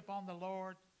 Wait upon the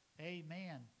Lord.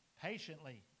 Amen.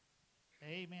 Patiently.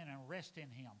 Amen. And rest in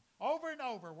him. Over and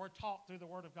over, we're taught through the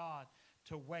word of God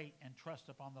to wait and trust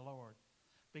upon the Lord.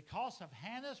 Because of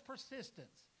Hannah's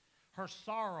persistence, her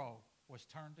sorrow was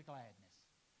turned to gladness.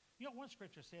 You know, one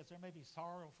scripture says there may be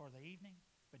sorrow for the evening,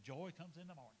 but joy comes in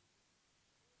the morning.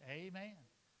 Amen.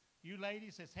 You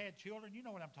ladies that's had children, you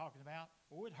know what I'm talking about.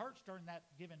 Oh, it hurts during that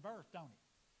giving birth, don't it?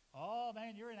 Oh,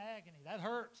 man, you're in agony. That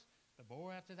hurts. But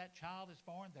boy, after that child is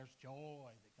born, there's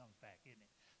joy that comes back, isn't it?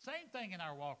 Same thing in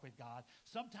our walk with God.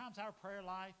 Sometimes our prayer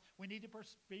life, we need to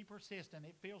be persistent.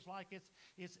 It feels like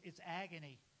it's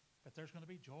agony. But there's going to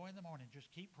be joy in the morning.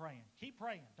 Just keep praying. Keep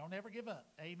praying. Don't ever give up.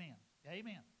 Amen.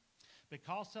 Amen.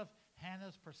 Because of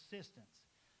Hannah's persistence,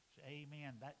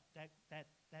 amen,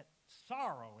 that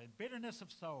sorrow and bitterness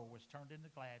of soul was turned into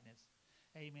gladness.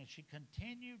 Amen. She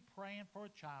continued praying for a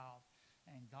child,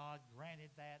 and God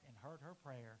granted that and heard her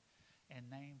prayer and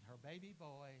named her baby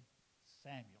boy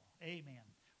Samuel. Amen.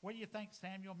 What do you think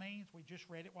Samuel means? We just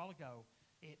read it a while ago.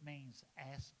 It means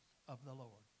asked of the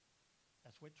Lord.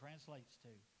 That's what it translates to.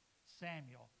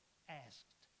 Samuel asked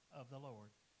of the Lord.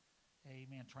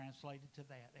 Amen. Translated to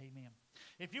that. Amen.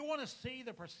 If you want to see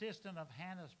the persistence of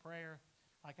Hannah's prayer,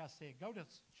 like I said, go to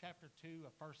chapter 2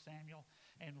 of 1 Samuel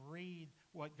and read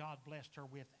what God blessed her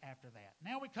with after that.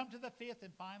 Now we come to the fifth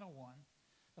and final one,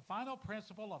 the final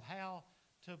principle of how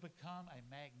to become a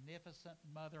magnificent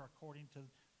mother according to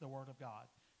the Word of God.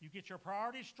 You get your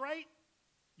priorities straight,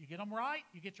 you get them right,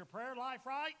 you get your prayer life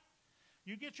right,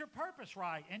 you get your purpose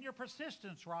right and your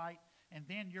persistence right, and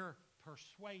then your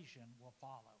persuasion will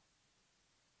follow.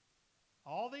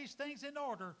 All these things in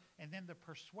order, and then the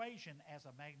persuasion as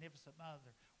a magnificent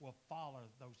mother will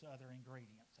follow those other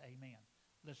ingredients. Amen.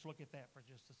 Let's look at that for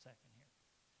just a second here.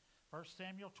 1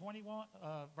 Samuel 21,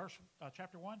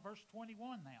 chapter 1, verse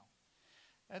 21 now.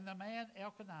 And the man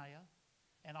Elkanah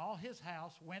and all his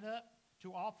house went up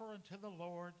to offer unto the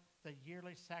Lord the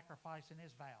yearly sacrifice in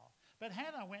his vow. But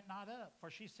Hannah went not up,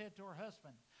 for she said to her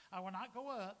husband, I will not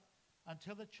go up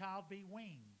until the child be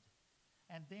weaned,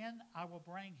 and then I will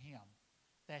bring him,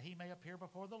 that he may appear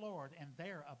before the Lord, and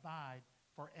there abide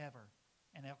forever.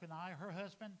 And Elkanah her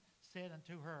husband said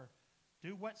unto her,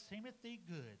 Do what seemeth thee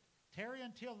good. Tarry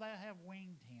until thou have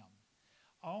weaned him.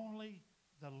 Only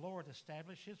the Lord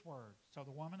established his word. So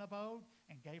the woman abode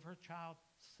and gave her child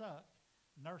suck,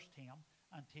 nursed him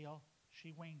until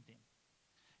she weaned him.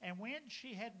 And when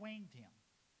she had weaned him,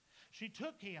 she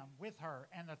took him with her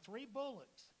and the 3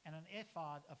 bullocks and an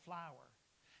ephod of flour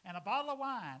and a bottle of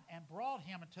wine, and brought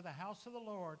him into the house of the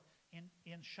Lord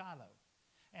in Shiloh.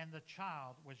 And the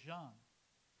child was young.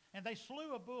 And they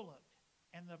slew a bullock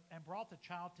and brought the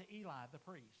child to Eli the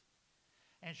priest.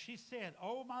 And she said,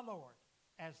 O my Lord,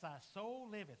 as thy soul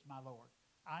liveth, my Lord,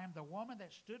 I am the woman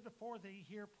that stood before thee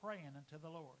here praying unto the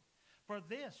Lord. For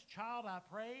this child I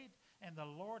prayed, and the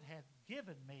Lord hath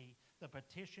given me the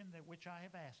petition that which I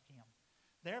have asked him.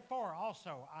 Therefore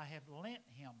also I have lent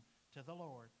him to the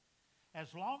Lord.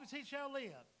 As long as he shall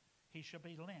live, he shall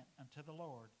be lent unto the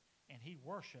Lord. And he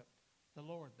worshiped the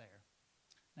Lord there.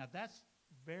 Now that's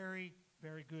very,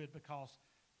 very good, because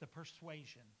the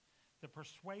persuasion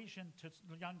to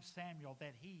young Samuel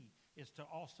that he is to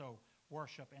also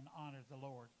worship and honor the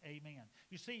Lord. Amen.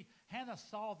 You see, Hannah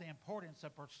saw the importance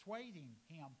of persuading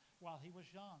him while he was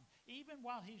young. Even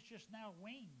while he's just now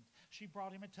weaned, she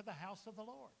brought him into the house of the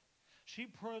Lord. She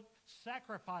put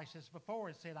sacrifices before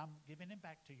and said, I'm giving him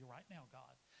back to you right now,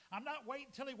 God. I'm not waiting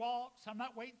till he walks. I'm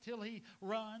not waiting till he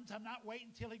runs. I'm not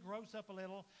waiting till he grows up a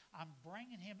little. I'm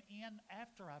bringing him in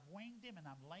after I've weaned him, and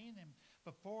I'm laying him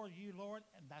before you, Lord.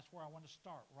 And that's where I want to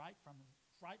start, right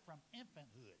from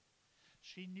infanthood.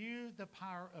 She knew the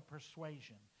power of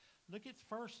persuasion. Look at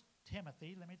 1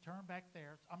 Timothy. Let me turn back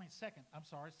there. 2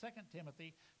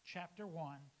 Timothy chapter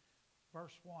 1,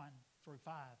 verse 1 through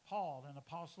 5. Paul, an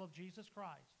apostle of Jesus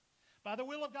Christ, by the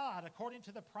will of God, according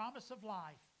to the promise of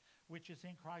life, which is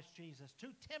in Christ Jesus, to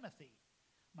Timothy,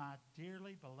 my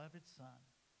dearly beloved son,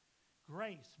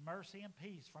 grace, mercy, and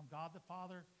peace from God the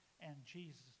Father and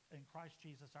Christ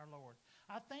Jesus our Lord.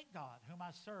 I thank God, whom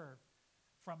I serve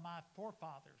from my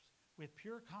forefathers with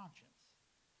pure conscience,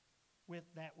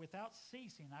 without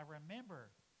ceasing I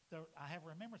have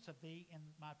remembrance of thee in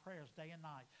my prayers day and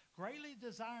night, greatly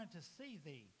desiring to see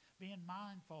thee, being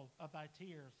mindful of thy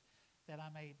tears, that I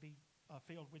may be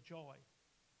filled with joy.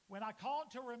 When I call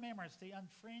to remembrance the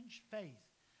unfringed faith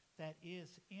that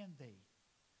is in thee,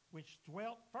 which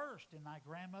dwelt first in thy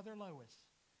grandmother Lois,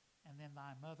 and then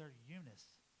thy mother Eunice,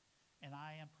 and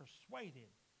I am persuaded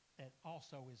that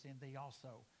also is in thee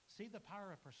also. See the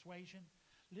power of persuasion?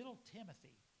 Little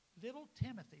Timothy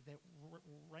that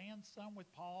ran some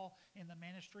with Paul in the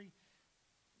ministry,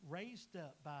 raised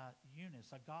up by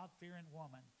Eunice, a God-fearing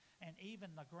woman, and even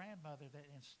the grandmother that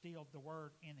instilled the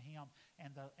word in him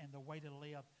and the way to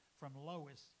live from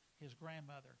Lois, his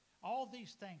grandmother. All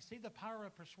these things. See the power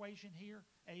of persuasion here?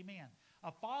 Amen.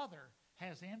 A father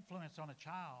has influence on a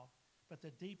child, but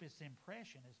the deepest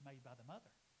impression is made by the mother.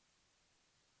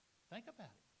 Think about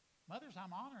it. Mothers,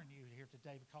 I'm honoring you here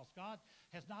today, because God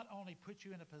has not only put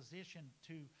you in a position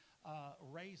to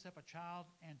raise up a child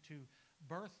and to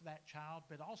birth that child,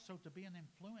 but also to be an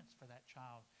influence for that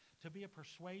child, to be a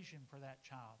persuasion for that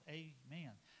child.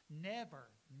 Amen. Never,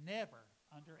 never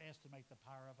underestimate the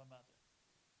power of a mother.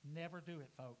 Never do it,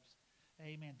 folks.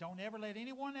 Amen. Don't ever let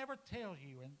anyone ever tell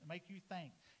you and make you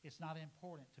think it's not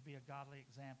important to be a godly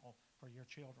example for your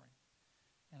children.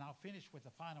 And I'll finish with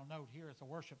the final note here as the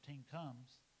worship team comes.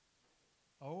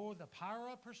 Oh, the power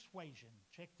of persuasion.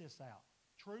 Check this out.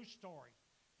 True story.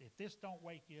 If this don't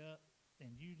wake you up, then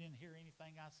you didn't hear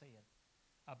anything I said.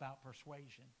 about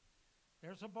persuasion.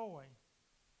 There's a boy.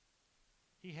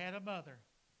 He had a mother.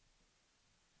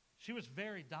 She was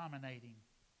very dominating.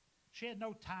 She had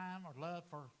no time or love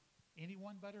for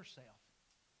anyone but herself.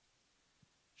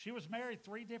 She was married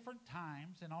 3 different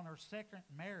times, and on her second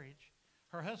marriage,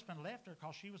 her husband left her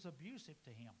because she was abusive to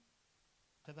him,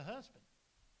 to the husband,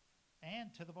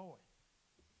 and to the boy.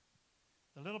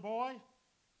 The little boy,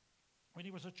 when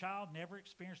he was a child, never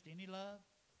experienced any love,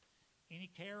 any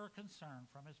care or concern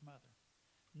from his mother.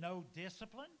 No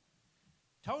discipline,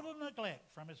 total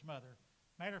neglect from his mother.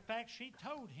 Matter of fact, she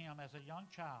told him as a young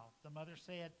child, the mother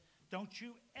said, "Don't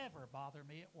you ever bother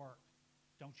me at work.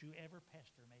 Don't you ever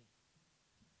pester me."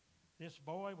 This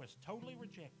boy was totally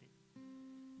rejected.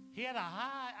 He had a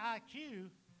high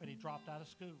IQ, but he dropped out of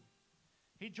school.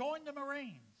 He joined the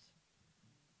Marines.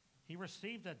 He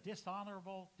received a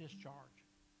dishonorable discharge.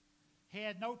 He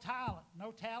had no talent,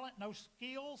 no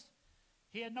skills.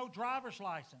 He had no driver's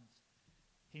license.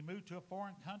 He moved to a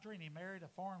foreign country and he married a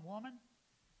foreign woman,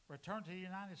 returned to the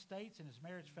United States, and his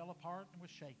marriage fell apart and was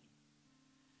shaky.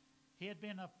 He had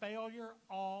been a failure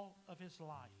all of his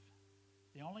life.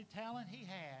 The only talent he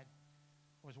had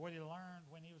was what he learned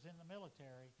when he was in the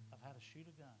military of how to shoot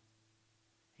a gun.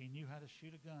 He knew how to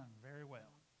shoot a gun very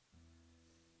well.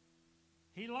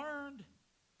 He learned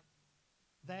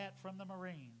that from the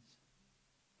Marines.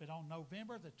 But on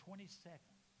November the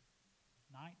 22nd,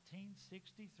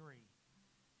 1963,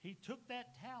 he took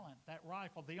that talent, that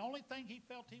rifle, the only thing he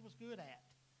felt he was good at,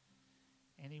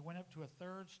 and he went up to a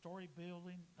 3rd-story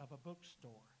building of a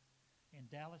bookstore in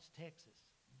Dallas, Texas,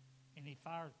 and he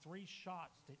fired 3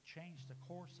 shots that changed the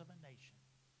course of a nation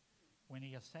when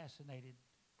he assassinated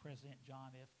President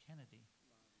John F. Kennedy.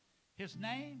 His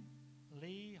name,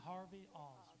 Lee Harvey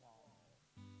Oswald.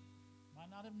 Might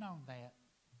not have known that,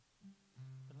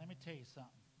 but let me tell you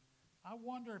something. I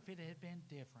wonder if it had been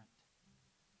different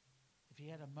if he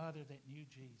had a mother that knew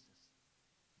Jesus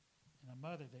and a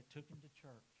mother that took him to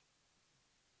church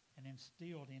and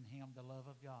instilled in him the love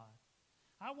of God.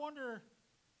 I wonder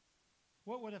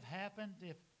what would have happened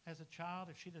if, as a child,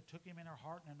 if she'd have took him in her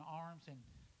heart and in her arms and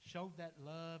showed that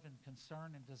love and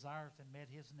concern and desires and met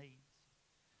his needs.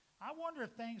 I wonder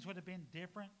if things would have been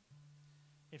different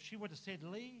if she would have said,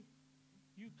 "Lee,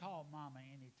 you call Mama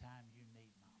anytime you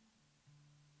need Mama.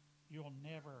 You'll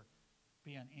never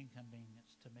be an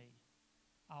inconvenience to me.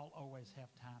 I'll always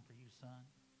have time for you, son."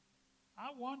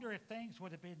 I wonder if things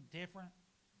would have been different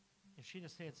if she'd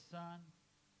have said, "Son,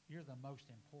 you're the most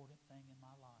important thing in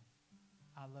my life.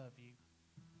 I love you."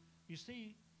 You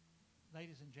see,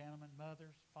 ladies and gentlemen,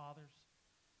 mothers, fathers,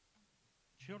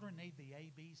 children need the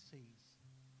ABCs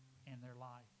in their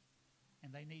life.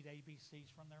 And they need ABCs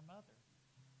from their mother.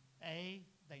 A,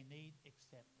 they need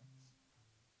acceptance.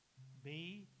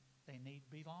 B, they need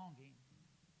belonging.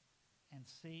 And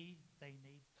C, they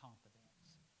need confidence.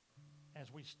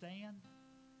 As we stand,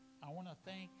 I want to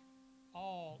thank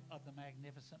all of the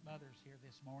magnificent mothers here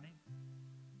this morning.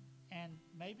 And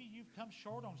maybe you've come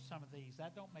short on some of these.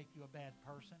 That don't make you a bad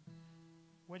person.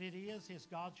 What it is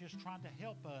God's just trying to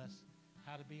help us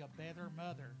how to be a better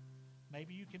mother.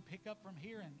 Maybe you can pick up from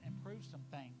here and improve some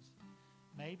things.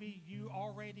 Maybe you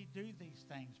already do these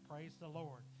things. Praise the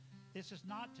Lord. This is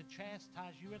not to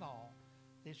chastise you at all.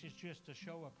 This is just to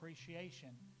show appreciation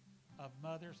of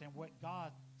mothers and what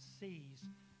God sees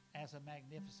as a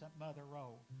magnificent mother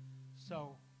role.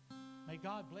 So may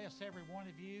God bless every one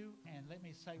of you. And let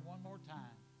me say one more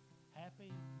time,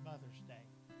 Happy Mother's Day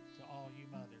to all you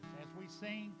mothers. As we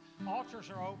sing, altars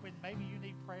are open. Maybe you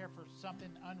need prayer for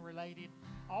something unrelated.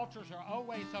 Altars are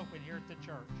always open here at the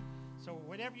church. So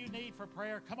whatever you need for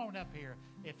prayer, come on up here.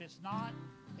 If it's not,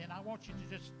 then I want you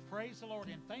to just praise the Lord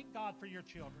and thank God for your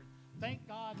children. Thank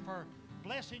God for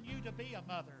blessing you to be a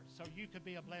mother so you could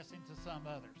be a blessing to some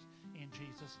others. In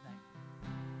Jesus' name.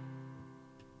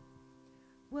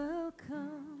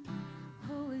 Welcome,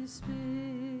 Holy Spirit.